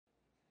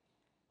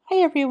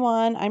Hey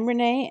everyone, I'm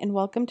Renee and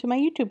welcome to my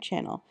YouTube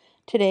channel.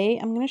 Today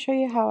I'm going to show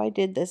you how I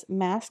did this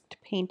masked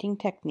painting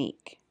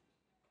technique.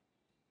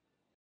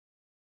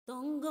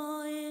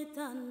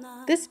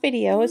 This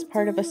video is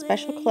part of a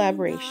special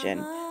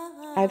collaboration.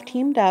 I've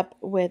teamed up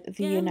with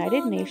the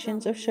United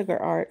Nations of Sugar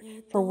Art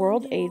for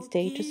World AIDS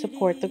Day to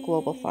support the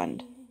Global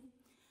Fund.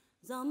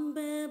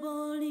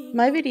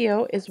 My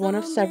video is one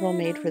of several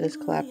made for this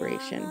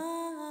collaboration.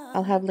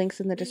 I'll have links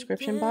in the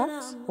description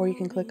box, or you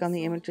can click on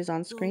the images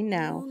on screen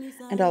now,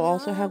 and I'll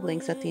also have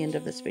links at the end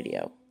of this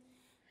video.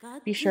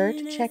 Be sure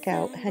to check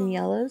out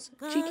Haniela's,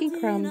 Cheeky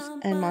Crumbs,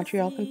 and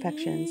Montreal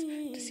Confections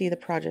to see the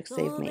projects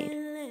they've made.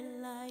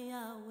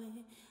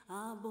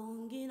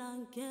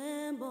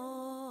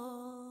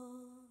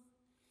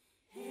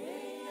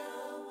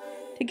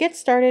 To get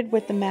started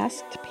with the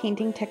masked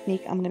painting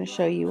technique I'm going to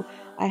show you,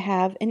 I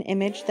have an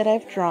image that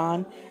I've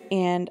drawn,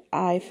 and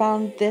I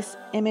found this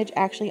image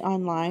actually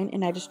online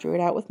and I just drew it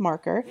out with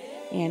marker,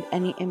 and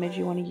any image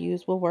you want to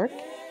use will work.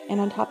 And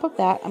on top of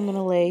that, I'm going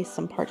to lay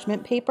some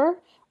parchment paper.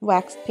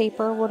 Waxed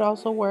paper would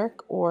also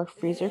work, or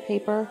freezer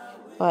paper,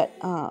 but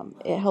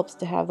it helps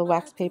to have the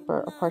wax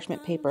paper or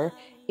parchment paper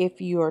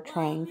if you are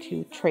trying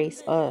to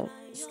trace a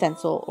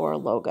stencil or a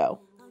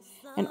logo.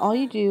 And all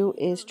you do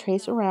is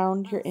trace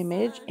around your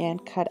image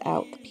and cut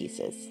out the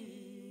pieces.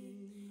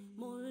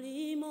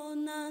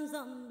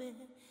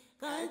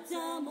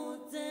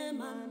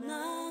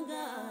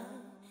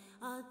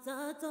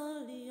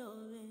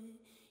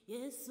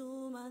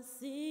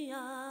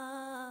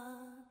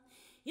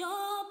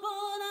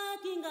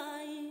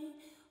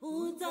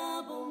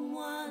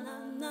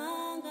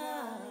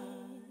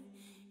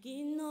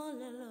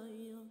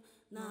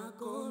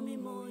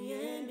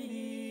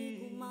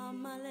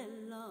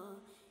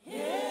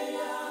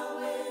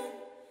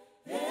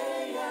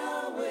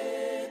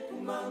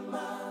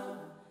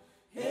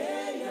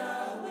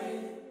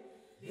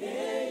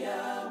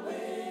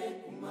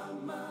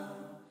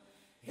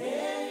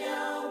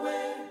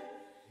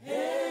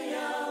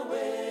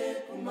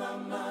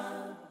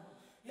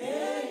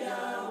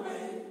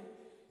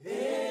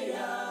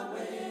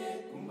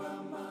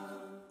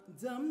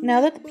 Now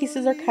that the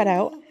pieces are cut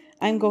out,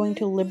 I'm going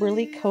to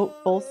liberally coat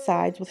both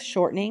sides with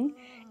shortening,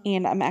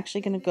 and I'm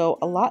actually going to go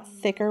a lot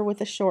thicker with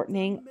the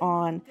shortening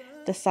on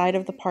the side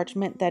of the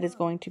parchment that is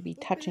going to be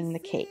touching the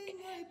cake.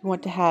 You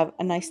want to have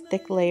a nice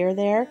thick layer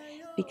there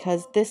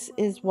because this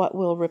is what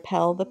will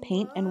repel the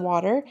paint and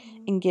water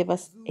and give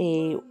us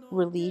a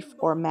relief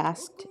or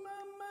masked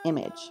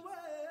image.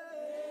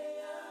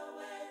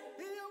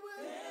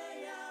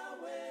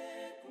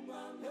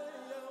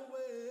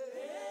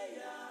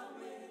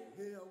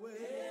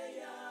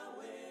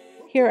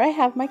 Here I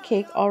have my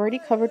cake already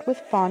covered with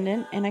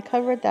fondant, and I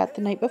covered that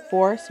the night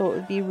before so it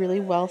would be really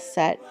well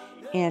set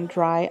and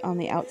dry on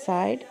the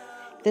outside.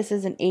 This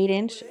is an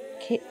 8-inch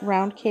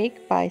round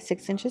cake by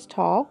 6 inches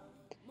tall,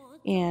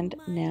 and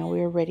now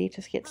we are ready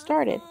to get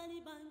started.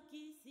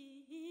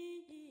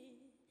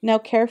 Now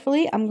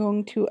carefully I'm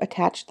going to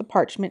attach the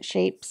parchment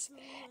shapes,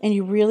 and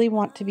you really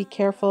want to be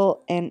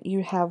careful and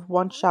you have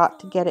one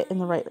shot to get it in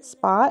the right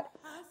spot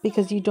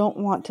because you don't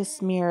want to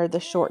smear the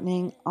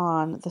shortening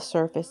on the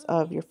surface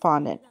of your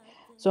fondant.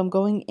 So I'm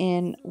going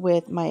in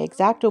with my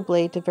X-Acto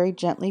blade to very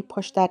gently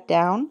push that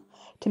down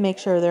to make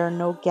sure there are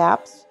no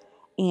gaps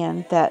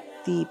and that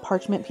the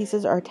parchment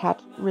pieces are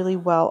attached really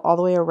well all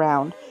the way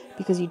around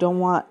because you don't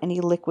want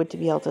any liquid to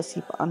be able to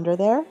seep under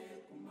there.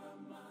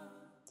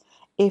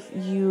 If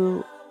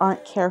you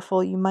aren't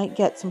careful, you might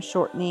get some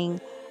shortening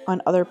on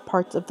other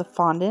parts of the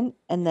fondant,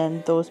 and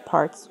then those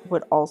parts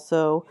would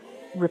also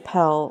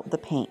repel the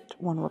paint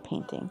when we're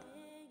painting.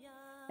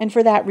 And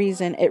for that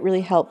reason, it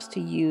really helps to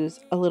use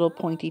a little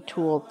pointy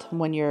tool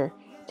when you're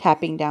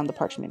tapping down the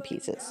parchment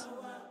pieces.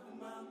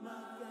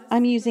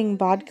 I'm using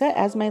vodka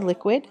as my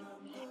liquid,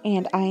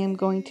 and I am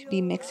going to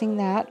be mixing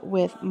that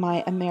with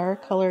my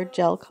AmeriColor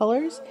gel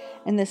colors,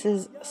 and this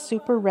is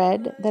Super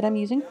Red that I'm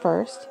using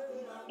first.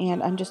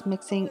 And I'm just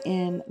mixing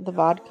in the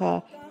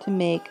vodka to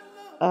make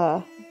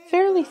a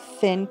fairly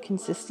thin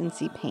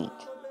consistency paint.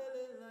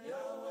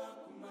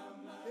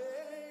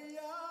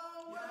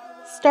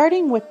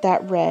 Starting with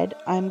that red,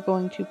 I'm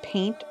going to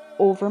paint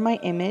over my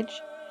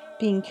image,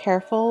 being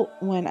careful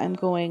when I'm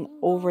going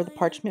over the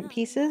parchment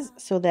pieces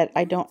so that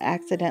I don't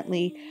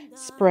accidentally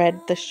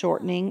spread the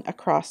shortening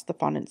across the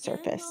fondant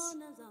surface.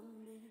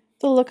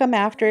 The look I'm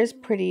after is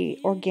pretty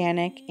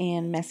organic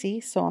and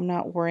messy, so I'm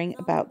not worrying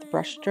about the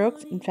brush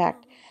strokes. In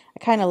fact,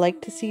 I kind of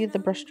like to see the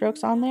brush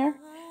strokes on there,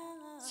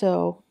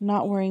 so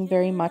not worrying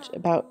very much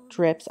about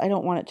drips. I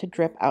don't want it to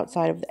drip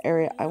outside of the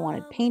area I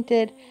wanted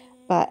painted,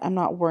 but I'm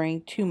not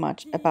worrying too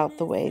much about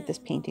the way this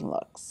painting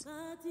looks.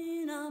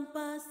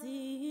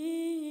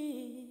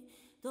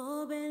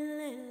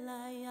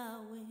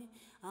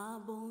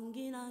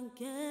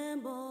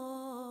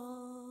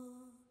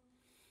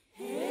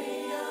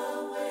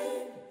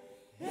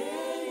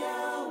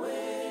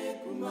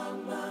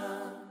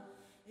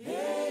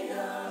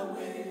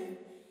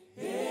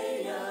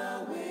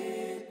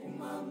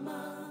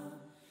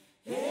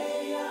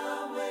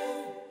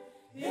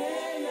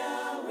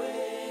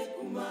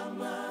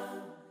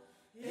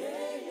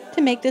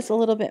 To make this a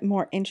little bit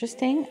more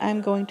interesting,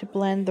 I'm going to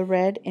blend the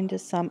red into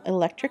some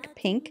electric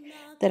pink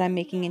that I'm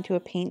making into a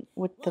paint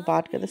with the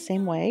vodka the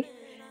same way,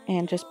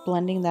 and just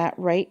blending that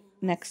right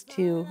next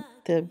to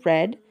the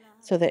red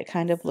so that it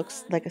kind of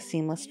looks like a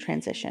seamless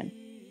transition.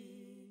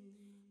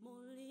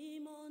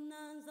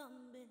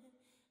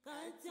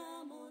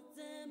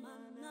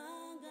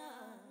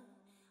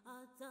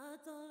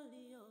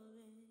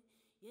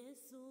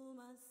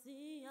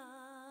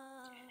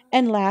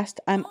 And last,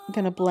 I'm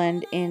going to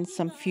blend in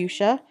some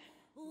fuchsia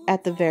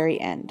at the very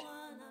end.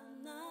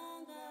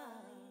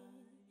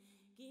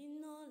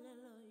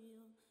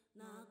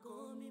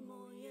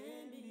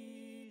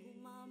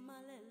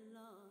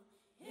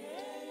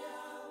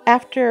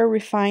 After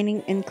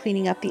refining and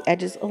cleaning up the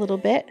edges a little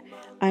bit,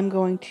 I'm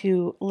going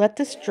to let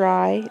this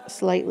dry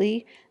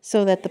slightly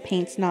so that the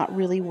paint's not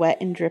really wet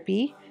and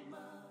drippy,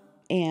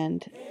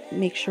 and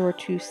make sure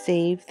to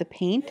save the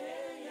paint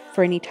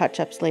for any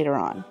touch-ups later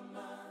on.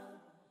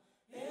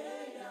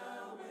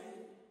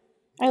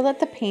 I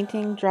let the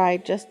painting dry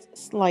just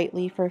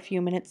slightly for a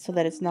few minutes so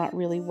that it's not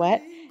really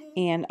wet,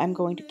 and I'm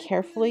going to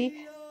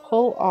carefully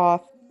pull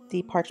off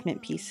the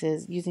parchment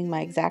pieces using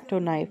my X-Acto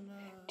knife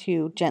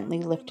to gently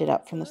lift it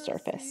up from the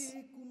surface.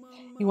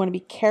 You want to be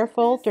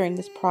careful during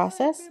this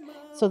process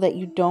so that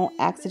you don't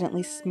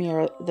accidentally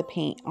smear the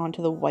paint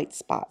onto the white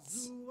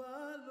spots.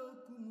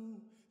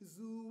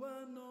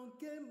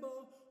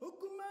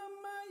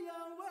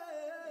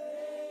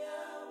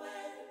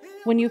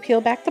 When you peel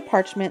back the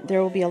parchment,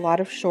 there will be a lot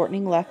of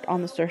shortening left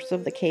on the surface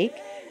of the cake,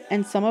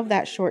 and some of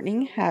that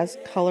shortening has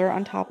color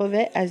on top of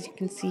it, as you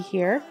can see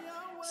here.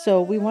 So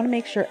we want to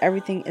make sure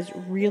everything is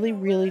really,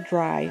 really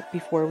dry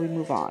before we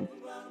move on.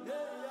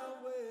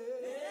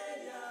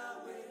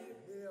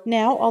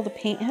 Now all the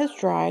paint has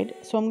dried,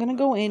 so I'm going to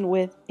go in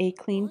with a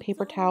clean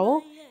paper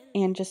towel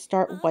and just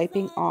start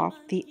wiping off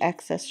the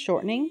excess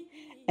shortening,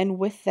 and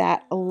with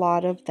that, a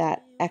lot of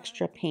that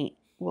extra paint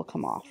will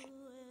come off.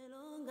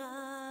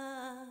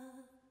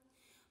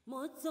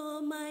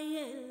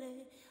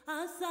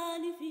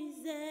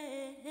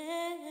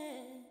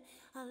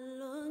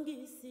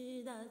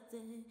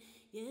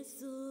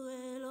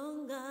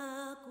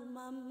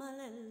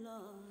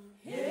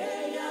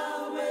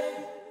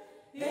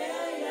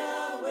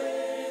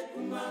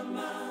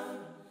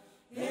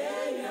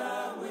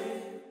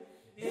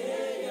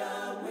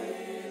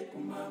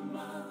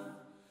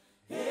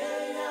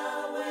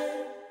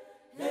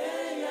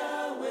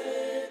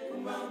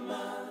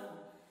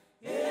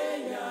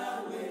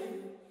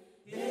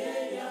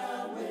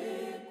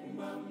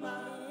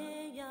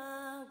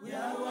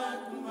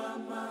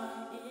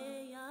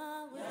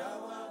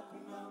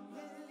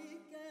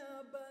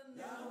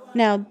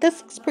 Now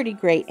this looks pretty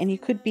great and you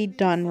could be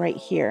done right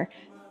here,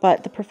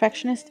 but the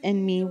perfectionist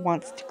in me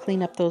wants to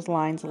clean up those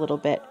lines a little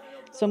bit.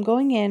 So I'm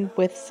going in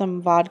with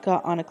some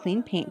vodka on a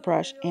clean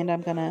paintbrush, and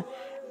I'm going to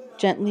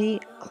gently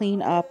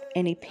clean up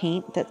any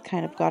paint that's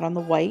kind of got on the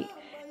white.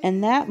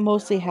 And that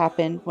mostly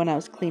happened when I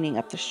was cleaning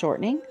up the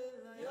shortening.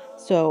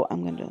 So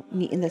I'm going to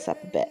neaten this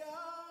up a bit.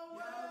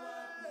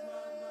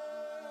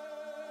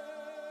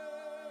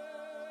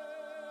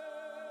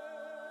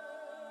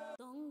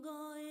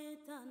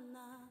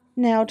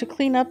 Now to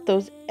clean up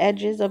those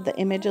edges of the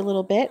image a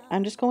little bit,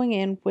 I'm just going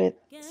in with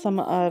some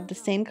of the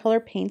same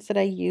color paints that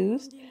I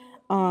used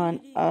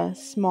on a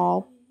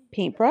small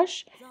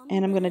paintbrush,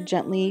 and I'm going to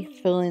gently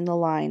fill in the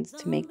lines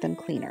to make them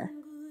cleaner.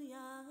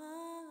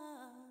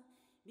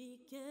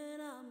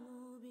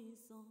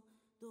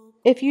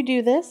 If you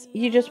do this,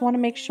 you just want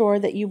to make sure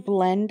that you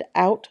blend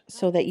out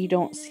so that you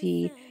don't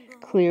see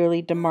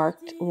clearly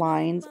demarked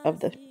lines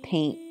of the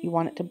paint. You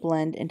want it to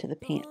blend into the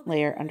paint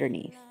layer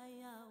underneath.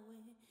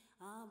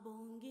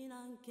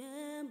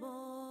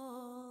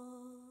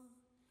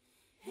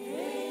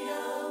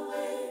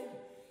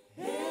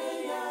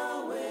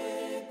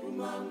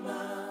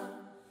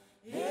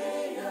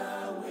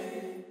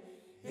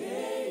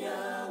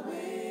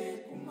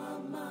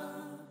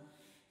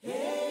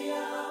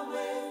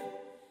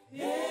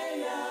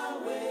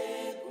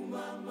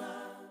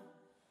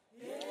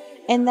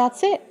 And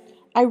that's it.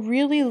 I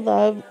really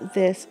love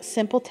this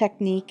simple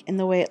technique and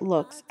the way it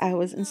looks. I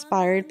was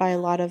inspired by a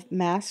lot of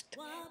masked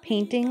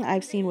painting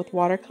I've seen with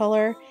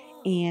watercolor,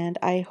 and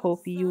I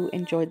hope you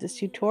enjoyed this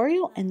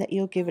tutorial and that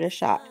you'll give it a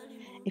shot.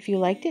 If you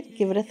liked it,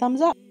 give it a thumbs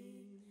up.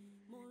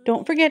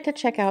 Don't forget to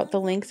check out the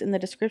links in the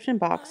description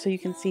box so you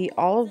can see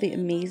all of the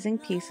amazing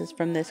pieces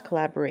from this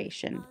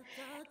collaboration,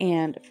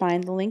 and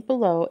find the link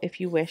below if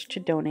you wish to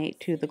donate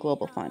to the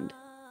Global Fund.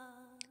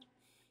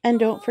 And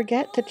don't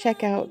forget to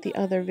check out the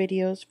other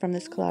videos from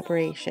this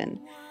collaboration.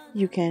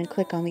 You can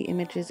click on the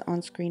images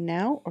on screen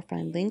now or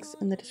find links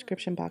in the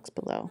description box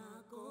below.